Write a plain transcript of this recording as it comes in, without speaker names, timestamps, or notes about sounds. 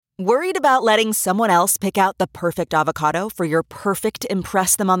Worried about letting someone else pick out the perfect avocado for your perfect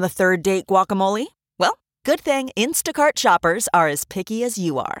impress them on the third date guacamole? Well, good thing Instacart shoppers are as picky as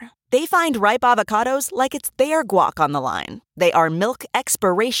you are. They find ripe avocados like it's their guac on the line. They are milk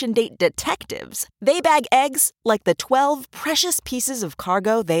expiration date detectives. They bag eggs like the 12 precious pieces of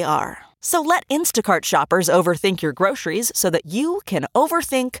cargo they are. So let Instacart shoppers overthink your groceries so that you can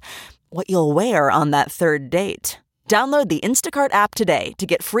overthink what you'll wear on that third date. Download the Instacart app today to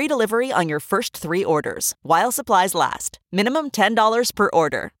get free delivery on your first 3 orders, while supplies last. Minimum $10 per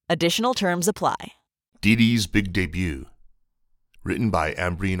order. Additional terms apply. Didi's Big Debut. Written by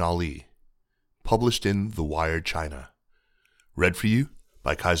Ambreen Ali. Published in The Wired China. Read for you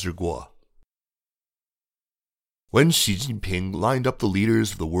by Kaiser Guo. When Xi Jinping lined up the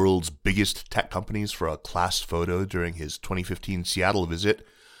leaders of the world's biggest tech companies for a class photo during his 2015 Seattle visit,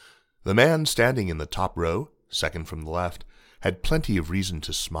 the man standing in the top row, second from the left, had plenty of reason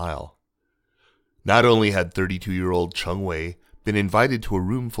to smile. Not only had 32-year-old Cheng Wei been invited to a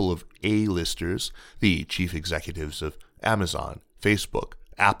room full of A-listers, the chief executives of Amazon, Facebook,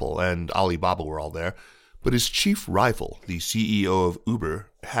 Apple, and Alibaba were all there, but his chief rival, the CEO of Uber,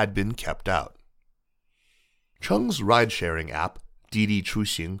 had been kept out. Cheng's ride-sharing app, Didi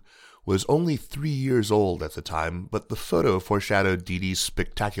Chuxing, was only 3 years old at the time, but the photo foreshadowed Didi's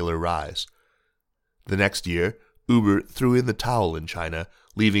spectacular rise. The next year, Uber threw in the towel in China,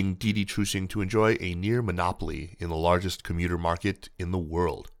 leaving Didi Chuxing to enjoy a near monopoly in the largest commuter market in the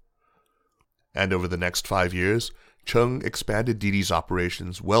world. And over the next 5 years, Cheng expanded Didi's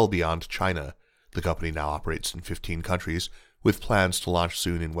operations well beyond China. The company now operates in 15 countries, with plans to launch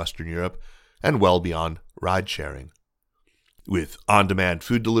soon in Western Europe, and well beyond ride-sharing. With on-demand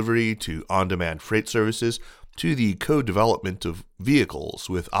food delivery to on-demand freight services to the co-development of vehicles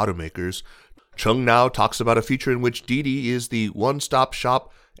with automakers, Cheng now talks about a future in which Didi is the one-stop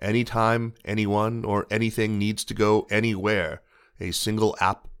shop anytime, anyone, or anything needs to go anywhere, a single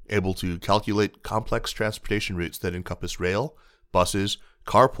app able to calculate complex transportation routes that encompass rail, buses,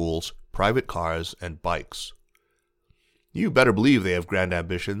 carpools, private cars, and bikes. You better believe they have grand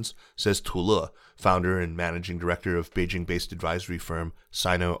ambitions, says Tu Le, founder and managing director of Beijing-based advisory firm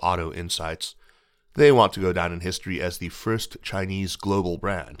Sino Auto Insights. They want to go down in history as the first Chinese global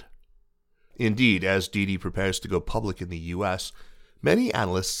brand. Indeed, as Didi prepares to go public in the U.S., many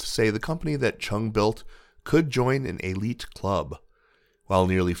analysts say the company that Cheng built could join an elite club. While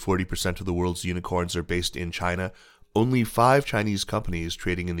nearly 40% of the world's unicorns are based in China, only 5 Chinese companies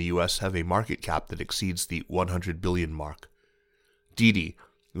trading in the U.S. have a market cap that exceeds the 100 billion mark. Didi,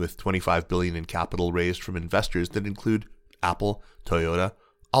 with $25 billion in capital raised from investors that include Apple, Toyota,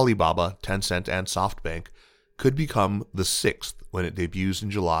 Alibaba, Tencent, and SoftBank, could become the 6th when it debuts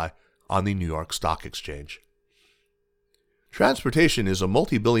in July on the New York Stock Exchange. Transportation is a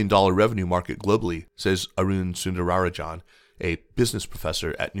multi-billion-dollar revenue market globally, says Arun Sundararajan, a business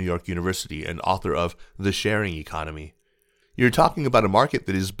professor at New York University and author of The Sharing Economy. You're talking about a market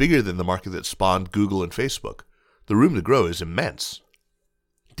that is bigger than the market that spawned Google and Facebook. The room to grow is immense.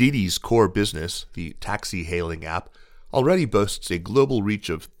 Didi's core business, the taxi-hailing app, already boasts a global reach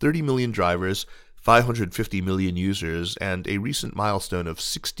of 30 million drivers, 550 million users, and a recent milestone of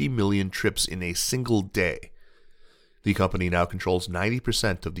 60 million trips in a single day. The company now controls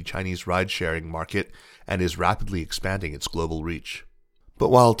 90% of the Chinese ride-sharing market and is rapidly expanding its global reach. But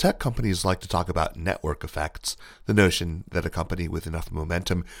while tech companies like to talk about network effects, the notion that a company with enough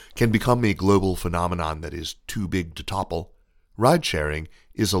momentum can become a global phenomenon that is too big to topple, ride-sharing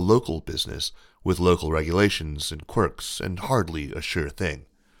is a local business with local regulations and quirks and hardly a sure thing.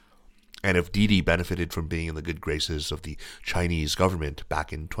 And if Didi benefited from being in the good graces of the Chinese government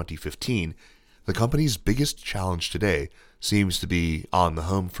back in 2015, the company's biggest challenge today seems to be on the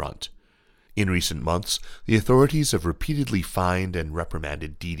home front. In recent months, the authorities have repeatedly fined and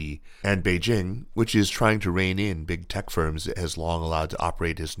reprimanded Didi, and Beijing, which is trying to rein in big tech firms it has long allowed to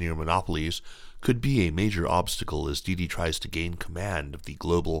operate as near monopolies, could be a major obstacle as Didi tries to gain command of the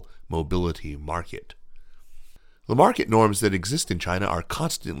global mobility market. The market norms that exist in China are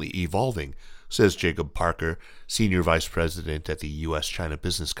constantly evolving, says Jacob Parker, Senior Vice President at the U.S.-China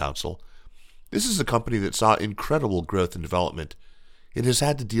Business Council. This is a company that saw incredible growth and development. It has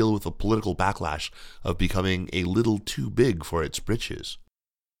had to deal with the political backlash of becoming a little too big for its britches.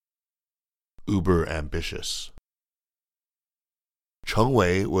 Uber ambitious. Cheng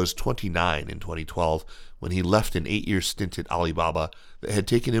Wei was 29 in 2012 when he left an 8-year stint at Alibaba that had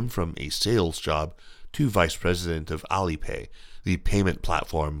taken him from a sales job to vice president of Alipay, the payment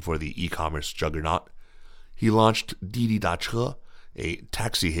platform for the e-commerce juggernaut. He launched Didi Dache, a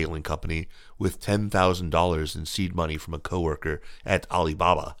taxi-hailing company, with $10,000 in seed money from a coworker at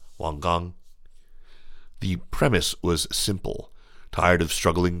Alibaba Guanggang. The premise was simple. Tired of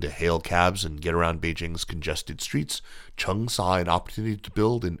struggling to hail cabs and get around Beijing's congested streets, Cheng saw an opportunity to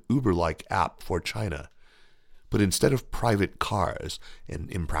build an Uber-like app for China. But instead of private cars, an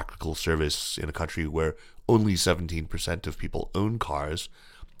impractical service in a country where only 17% of people own cars,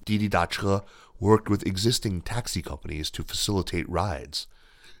 Didi Dache worked with existing taxi companies to facilitate rides.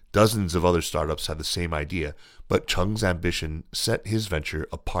 Dozens of other startups had the same idea, but Cheng's ambition set his venture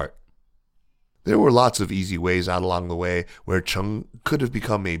apart. There were lots of easy ways out along the way where Cheng could have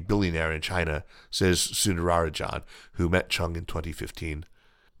become a billionaire in China, says Sundararajan, who met Cheng in 2015.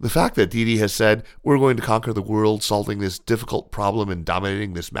 The fact that Didi has said, we're going to conquer the world solving this difficult problem and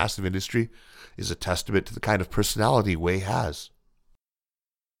dominating this massive industry, is a testament to the kind of personality Wei has.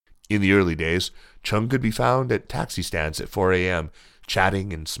 In the early days, Cheng could be found at taxi stands at 4 a.m.,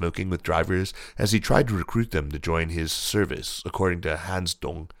 chatting and smoking with drivers as he tried to recruit them to join his service, according to Hans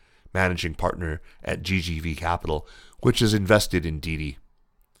Dong, managing partner at GGV Capital, which has invested in Didi.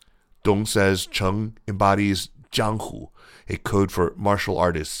 Dong says Cheng embodies Jianghu, a code for martial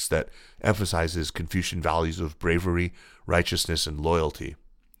artists that emphasizes Confucian values of bravery, righteousness, and loyalty.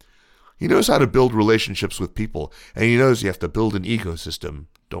 He knows how to build relationships with people, and he knows you have to build an ecosystem,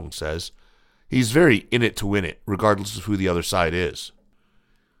 Dong says. He's very in it to win it, regardless of who the other side is.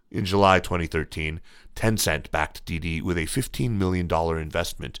 In July 2013, Tencent backed Didi with a $15 million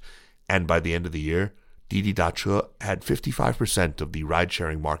investment, and by the end of the year, Didi Dache had 55% of the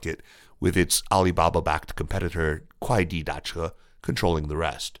ride-sharing market, with its Alibaba-backed competitor Kuaidi Dache controlling the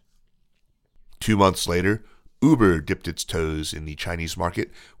rest. 2 months later, Uber dipped its toes in the Chinese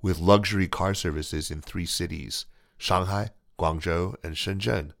market with luxury car services in 3 cities, Shanghai, Guangzhou, and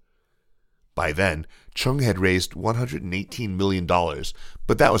Shenzhen. By then, Cheng had raised $118 million,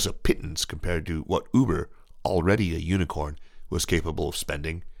 but that was a pittance compared to what Uber, already a unicorn, was capable of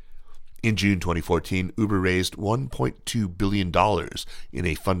spending. In June 2014, Uber raised $1.2 billion in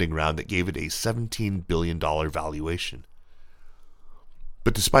a funding round that gave it a $17 billion valuation.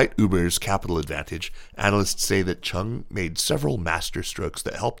 But despite Uber's capital advantage, analysts say that Cheng made several master strokes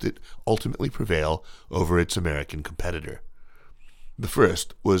that helped it ultimately prevail over its American competitor. The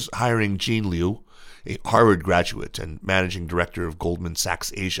first was hiring Jean Liu, a Harvard graduate and managing director of Goldman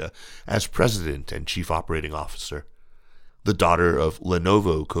Sachs Asia, as president and chief operating officer. The daughter of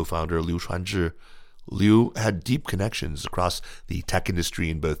Lenovo co-founder Liu Chuanzhi, Liu had deep connections across the tech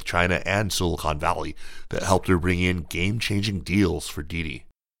industry in both China and Silicon Valley that helped her bring in game-changing deals for Didi.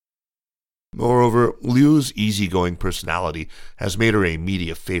 Moreover, Liu's easygoing personality has made her a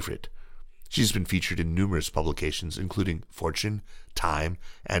media favorite. She's been featured in numerous publications, including Fortune, Time,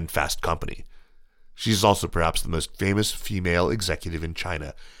 and Fast Company. She's also perhaps the most famous female executive in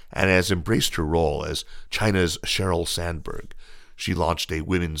China, and has embraced her role as China's Sheryl Sandberg. She launched a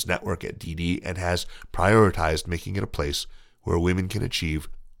women's network at Didi and has prioritized making it a place where women can achieve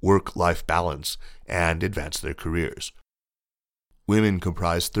work-life balance and advance their careers. Women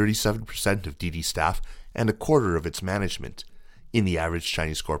comprise 37% of Didi staff and a quarter of its management. In the average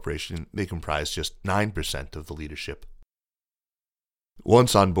Chinese corporation, they comprise just 9% of the leadership.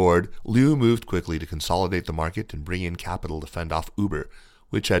 Once on board, Liu moved quickly to consolidate the market and bring in capital to fend off Uber,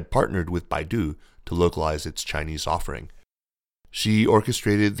 which had partnered with Baidu to localize its Chinese offering. She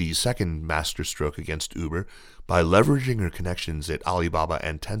orchestrated the second masterstroke against Uber by leveraging her connections at Alibaba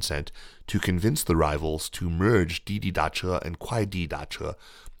and Tencent to convince the rivals to merge Didi Dache and Kuaidi Dache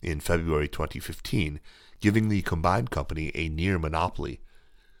in February 2015, giving the combined company a near monopoly.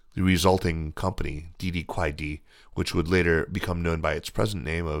 The resulting company, Didi Kuaidi, which would later become known by its present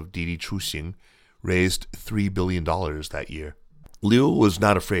name of Didi Chuxing, raised $3 billion that year. Liu was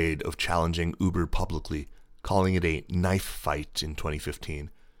not afraid of challenging Uber publicly, calling it a knife fight in 2015.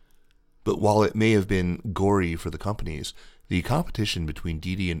 But while it may have been gory for the companies, the competition between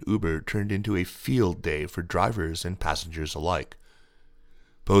Didi and Uber turned into a field day for drivers and passengers alike.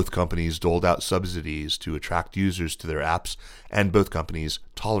 Both companies doled out subsidies to attract users to their apps, and both companies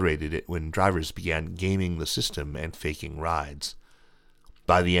tolerated it when drivers began gaming the system and faking rides.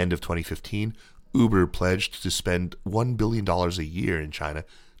 By the end of 2015, Uber pledged to spend $1 billion a year in China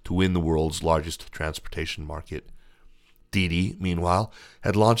to win the world's largest transportation market. Didi, meanwhile,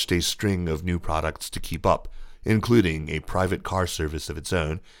 had launched a string of new products to keep up, including a private car service of its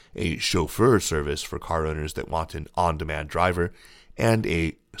own, a chauffeur service for car owners that want an on-demand driver, and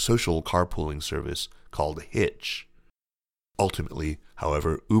a social carpooling service called Hitch. Ultimately,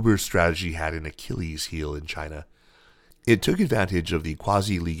 however, Uber's strategy had an Achilles heel in China. It took advantage of the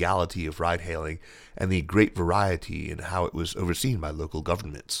quasi-legality of ride-hailing and the great variety in how it was overseen by local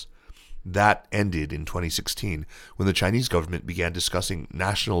governments. That ended in 2016 when the Chinese government began discussing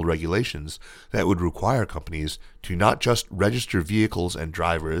national regulations that would require companies to not just register vehicles and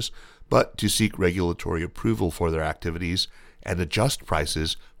drivers, but to seek regulatory approval for their activities and adjust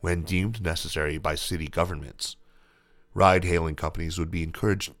prices when deemed necessary by city governments. Ride-hailing companies would be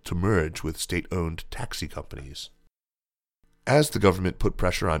encouraged to merge with state-owned taxi companies. As the government put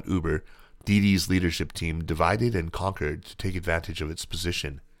pressure on Uber, Didi's leadership team divided and conquered to take advantage of its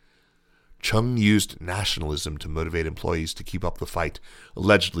position. Cheng used nationalism to motivate employees to keep up the fight,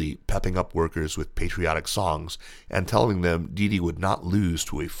 allegedly pepping up workers with patriotic songs and telling them Didi would not lose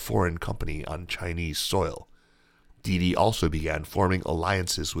to a foreign company on Chinese soil. Didi also began forming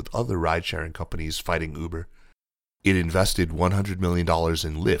alliances with other ride-sharing companies fighting Uber. It invested $100 million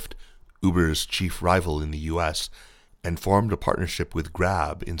in Lyft, Uber's chief rival in the U.S., and formed a partnership with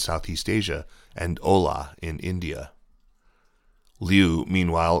Grab in Southeast Asia and Ola in India. Liu,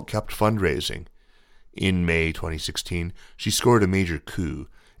 meanwhile, kept fundraising. In May 2016, she scored a major coup,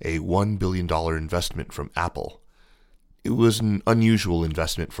 a $1 billion investment from Apple. It was an unusual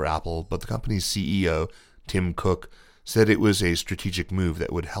investment for Apple, but the company's CEO, Tim Cook, said it was a strategic move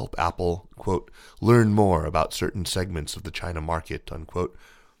that would help Apple, quote, learn more about certain segments of the China market, unquote,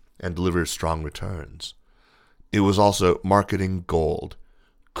 and deliver strong returns. It was also marketing gold.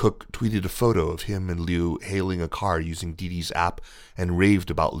 Cook tweeted a photo of him and Liu hailing a car using Didi's app and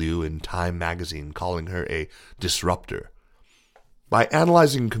raved about Liu in Time magazine, calling her a disruptor. By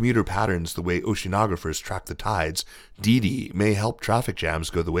analyzing commuter patterns the way oceanographers track the tides, Didi may help traffic jams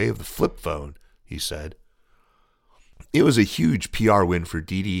go the way of the flip phone, he said. It was a huge PR win for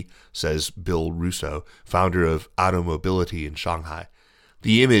Didi, says Bill Russo, founder of Automobility in Shanghai.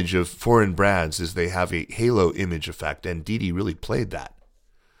 The image of foreign brands is they have a halo image effect, and Didi really played that.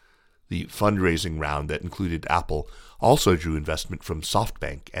 The fundraising round that included Apple also drew investment from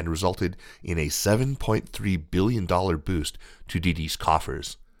SoftBank and resulted in a $7.3 billion boost to Didi's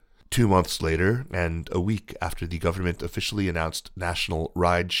coffers. 2 months later, and a week after the government officially announced national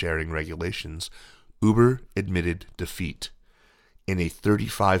ride-sharing regulations, Uber admitted defeat. In a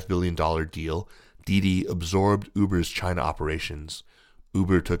 $35 billion deal, Didi absorbed Uber's China operations.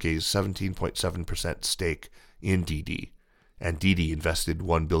 Uber took a 17.7% stake in Didi, and Didi invested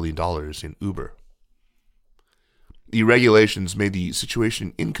 $1 billion in Uber. The regulations made the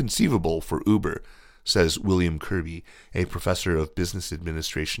situation inconceivable for Uber, says William Kirby, a professor of business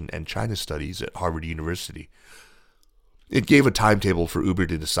administration and China studies at Harvard University. It gave a timetable for Uber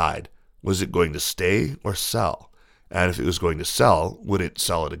to decide. Was it going to stay or sell? And if it was going to sell, would it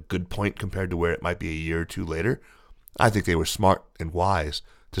sell at a good point compared to where it might be a year or two later? I think they were smart and wise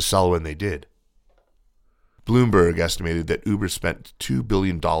to sell when they did. Bloomberg estimated that Uber spent $2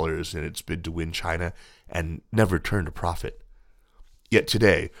 billion in its bid to win China and never turned a profit. Yet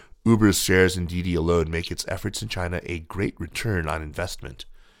today, Uber's shares in Didi alone make its efforts in China a great return on investment.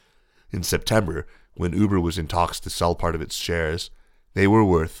 In September, when Uber was in talks to sell part of its shares, they were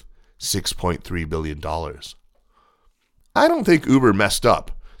worth $6.3 billion. I don't think Uber messed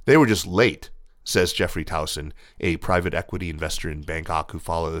up. They were just late, says Jeffrey Towson, a private equity investor in Bangkok who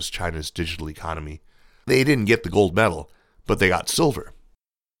follows China's digital economy. They didn't get the gold medal, but they got silver.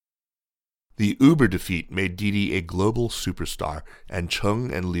 The Uber defeat made Didi a global superstar, and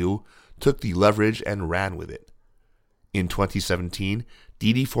Cheng and Liu took the leverage and ran with it. In 2017,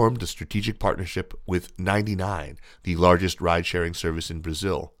 Didi formed a strategic partnership with 99, the largest ride-sharing service in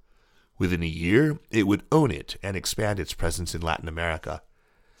Brazil. Within a year, it would own it and expand its presence in Latin America.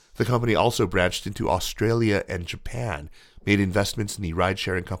 The company also branched into Australia and Japan, made investments in the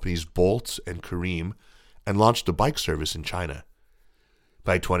ride-sharing companies Bolt and Careem, and launched a bike service in China.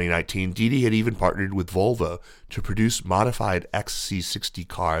 By 2019, Didi had even partnered with Volvo to produce modified XC60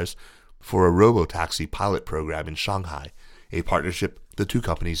 cars for a robotaxi pilot program in Shanghai, a partnership the two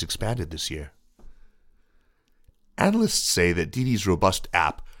companies expanded this year. Analysts say that Didi's robust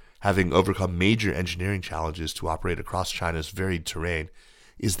app, having overcome major engineering challenges to operate across China's varied terrain,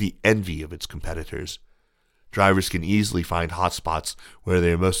 is the envy of its competitors. Drivers can easily find hotspots where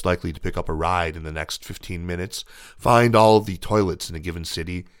they are most likely to pick up a ride in the next 15 minutes, find all of the toilets in a given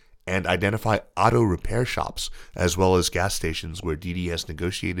city, and identify auto repair shops as well as gas stations where Didi has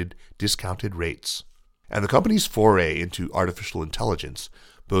negotiated discounted rates. And the company's foray into artificial intelligence,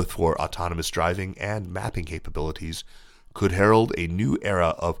 both for autonomous driving and mapping capabilities, could herald a new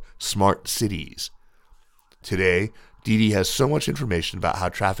era of smart cities. Today, Didi has so much information about how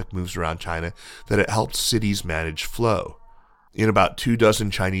traffic moves around China that it helps cities manage flow. In about 24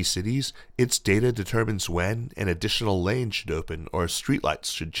 Chinese cities, its data determines when an additional lane should open or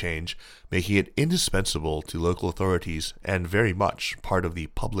streetlights should change, making it indispensable to local authorities and very much part of the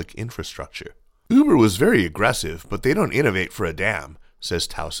public infrastructure. Uber was very aggressive, but they don't innovate for a damn, says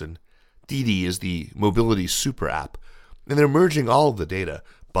Towson. Didi is the mobility super app, and they're merging all of the data,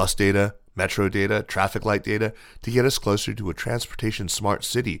 bus data, metro data, traffic light data, to get us closer to a transportation smart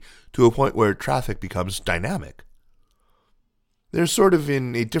city, to a point where traffic becomes dynamic. They're sort of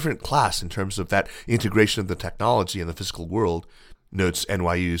in a different class in terms of that integration of the technology in the physical world, notes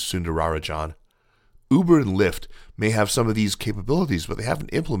NYU's Sundararajan. Uber and Lyft may have some of these capabilities, but they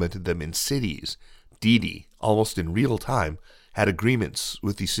haven't implemented them in cities. Didi, almost in real time, had agreements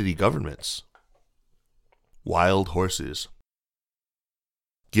with the city governments. Wild horses.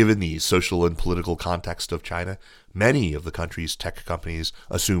 Given the social and political context of China, many of the country's tech companies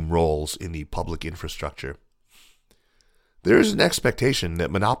assume roles in the public infrastructure. There is an expectation that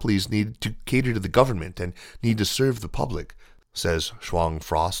monopolies need to cater to the government and need to serve the public, says Shuang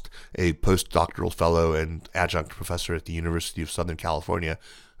Frost, a postdoctoral fellow and adjunct professor at the University of Southern California,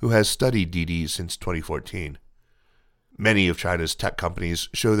 who has studied Didi since 2014. Many of China's tech companies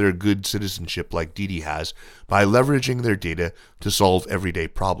show their good citizenship like Didi has by leveraging their data to solve everyday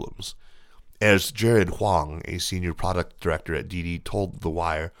problems. As Jared Huang, a senior product director at Didi, told The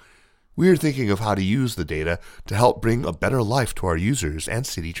Wire, "We're thinking of how to use the data to help bring a better life to our users and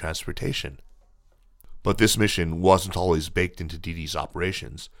city transportation." But this mission wasn't always baked into Didi's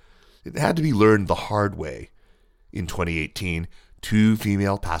operations. It had to be learned the hard way. In 2018, 2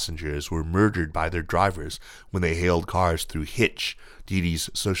 female passengers were murdered by their drivers when they hailed cars through Hitch, Didi's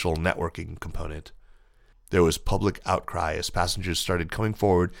social networking component. There was public outcry as passengers started coming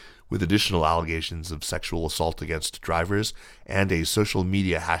forward with additional allegations of sexual assault against drivers, and a social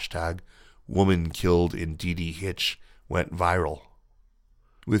media hashtag, "Woman Killed in Didi Hitch," went viral.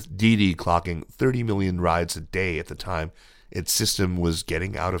 With Didi clocking 30 million rides a day at the time, its system was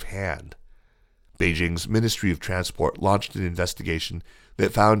getting out of hand. Beijing's Ministry of Transport launched an investigation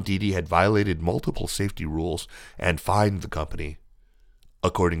that found Didi had violated multiple safety rules and fined the company.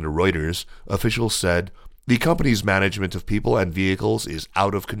 According to Reuters, officials said, "The company's management of people and vehicles is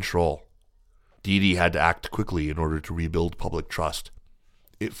out of control." Didi had to act quickly in order to rebuild public trust.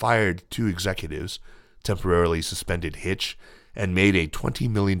 It fired 2 executives, temporarily suspended Hitch, and made a $20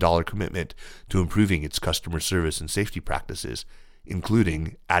 million commitment to improving its customer service and safety practices,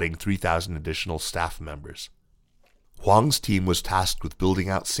 including adding 3,000 additional staff members. Huang's team was tasked with building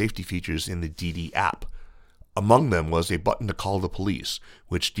out safety features in the Didi app. Among them was a button to call the police,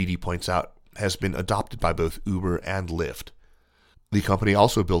 which Didi points out has been adopted by both Uber and Lyft. The company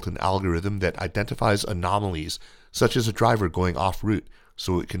also built an algorithm that identifies anomalies, such as a driver going off route,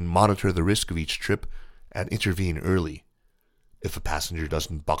 so it can monitor the risk of each trip and intervene early. If a passenger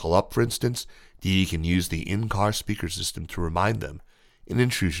doesn't buckle up, for instance, Didi can use the in-car speaker system to remind them, an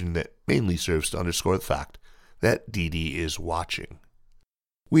intrusion that mainly serves to underscore the fact that Didi is watching.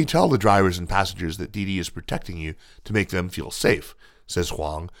 "We tell the drivers and passengers that Didi is protecting you to make them feel safe," says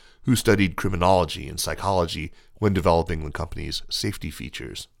Huang, who studied criminology and psychology when developing the company's safety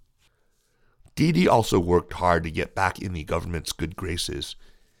features. Didi also worked hard to get back in the government's good graces.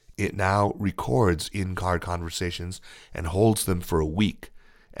 It now records in-car conversations and holds them for a week,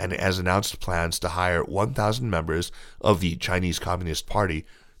 and it has announced plans to hire 1,000 members of the Chinese Communist Party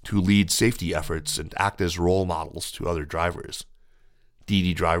to lead safety efforts and act as role models to other drivers.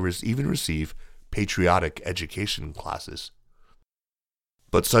 Didi drivers even receive patriotic education classes.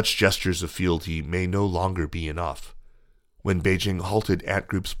 But such gestures of fealty may no longer be enough. When Beijing halted Ant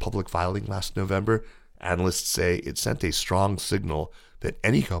Group's public filing last November, analysts say it sent a strong signal that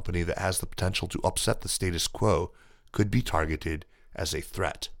any company that has the potential to upset the status quo could be targeted as a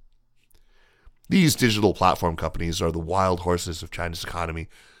threat. These digital platform companies are the wild horses of China's economy,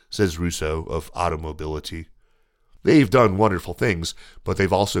 says Russo of Automobility. They've done wonderful things, but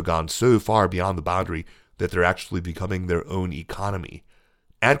they've also gone so far beyond the boundary that they're actually becoming their own economy.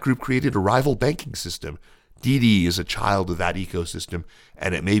 Ant Group created a rival banking system. Didi is a child of that ecosystem,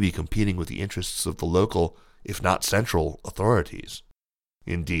 and it may be competing with the interests of the local, if not central, authorities.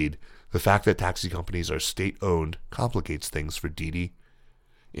 Indeed, the fact that taxi companies are state-owned complicates things for Didi.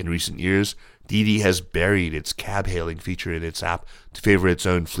 In recent years, Didi has buried its cab-hailing feature in its app to favor its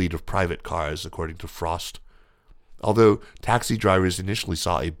own fleet of private cars, according to Frost. Although taxi drivers initially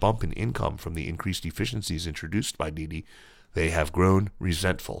saw a bump in income from the increased efficiencies introduced by Didi, they have grown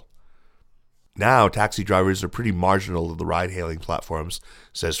resentful. Now, taxi drivers are pretty marginal to the ride-hailing platforms,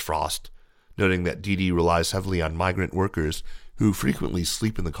 says Frost, noting that Didi relies heavily on migrant workers who frequently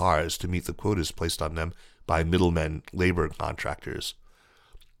sleep in the cars to meet the quotas placed on them by middlemen labor contractors.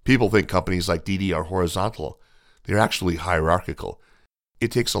 People think companies like Didi are horizontal. They're actually hierarchical.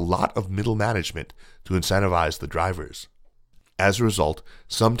 It takes a lot of middle management to incentivize the drivers. As a result,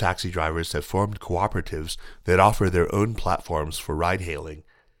 some taxi drivers have formed cooperatives that offer their own platforms for ride-hailing.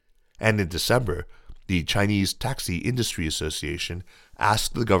 And in December, the Chinese Taxi Industry Association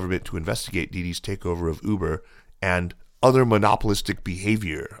asked the government to investigate Didi's takeover of Uber and other monopolistic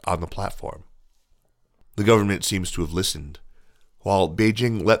behavior on the platform. The government seems to have listened. While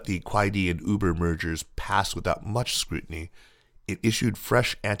Beijing let the Kuaidi and Uber mergers pass without much scrutiny, it issued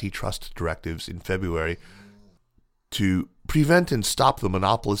fresh antitrust directives in February to prevent and stop the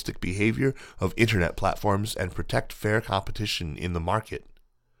monopolistic behavior of internet platforms and protect fair competition in the market.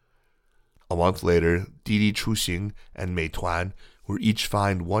 A month later, Didi Chuxing and Meituan were each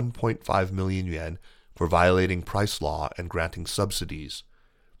fined 1.5 million yuan for violating price law and granting subsidies.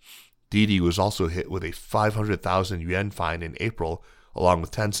 Didi was also hit with a 500,000 yuan fine in April, along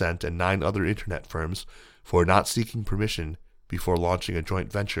with Tencent and 9 other internet firms, for not seeking permission before launching a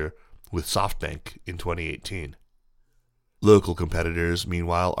joint venture with SoftBank in 2018. Local competitors,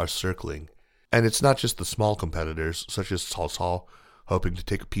 meanwhile, are circling, and it's not just the small competitors, such as Cao Cao, hoping to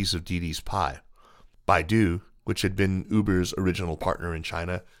take a piece of Didi's pie. Baidu, which had been Uber's original partner in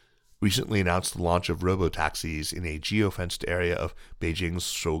China, recently announced the launch of robo-taxis in a geofenced area of Beijing's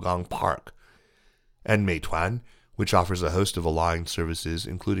Shougang Park. And Meituan, which offers a host of aligned services,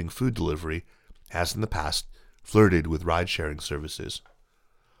 including food delivery, has in the past flirted with ride-sharing services.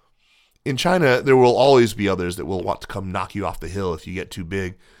 In China, there will always be others that will want to come knock you off the hill if you get too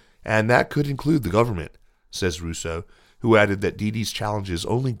big, and that could include the government, says Russo, who added that Didi's challenges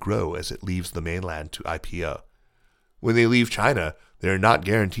only grow as it leaves the mainland to IPO. When they leave China, they are not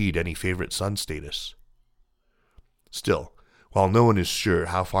guaranteed any favorite son status. Still, while no one is sure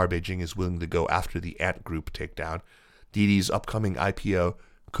how far Beijing is willing to go after the Ant Group takedown, Didi's upcoming IPO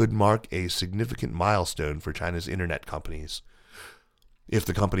could mark a significant milestone for China's internet companies. If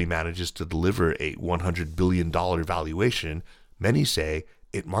the company manages to deliver a $100 billion valuation, many say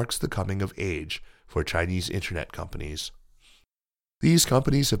it marks the coming of age for Chinese internet companies. These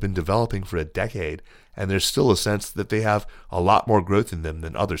companies have been developing for a decade, and there's still a sense that they have a lot more growth in them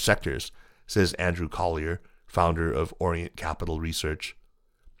than other sectors, says Andrew Collier, founder of Orient Capital Research.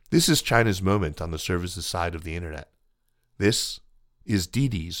 This is China's moment on the services side of the internet. This is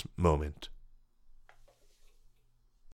Didi's moment.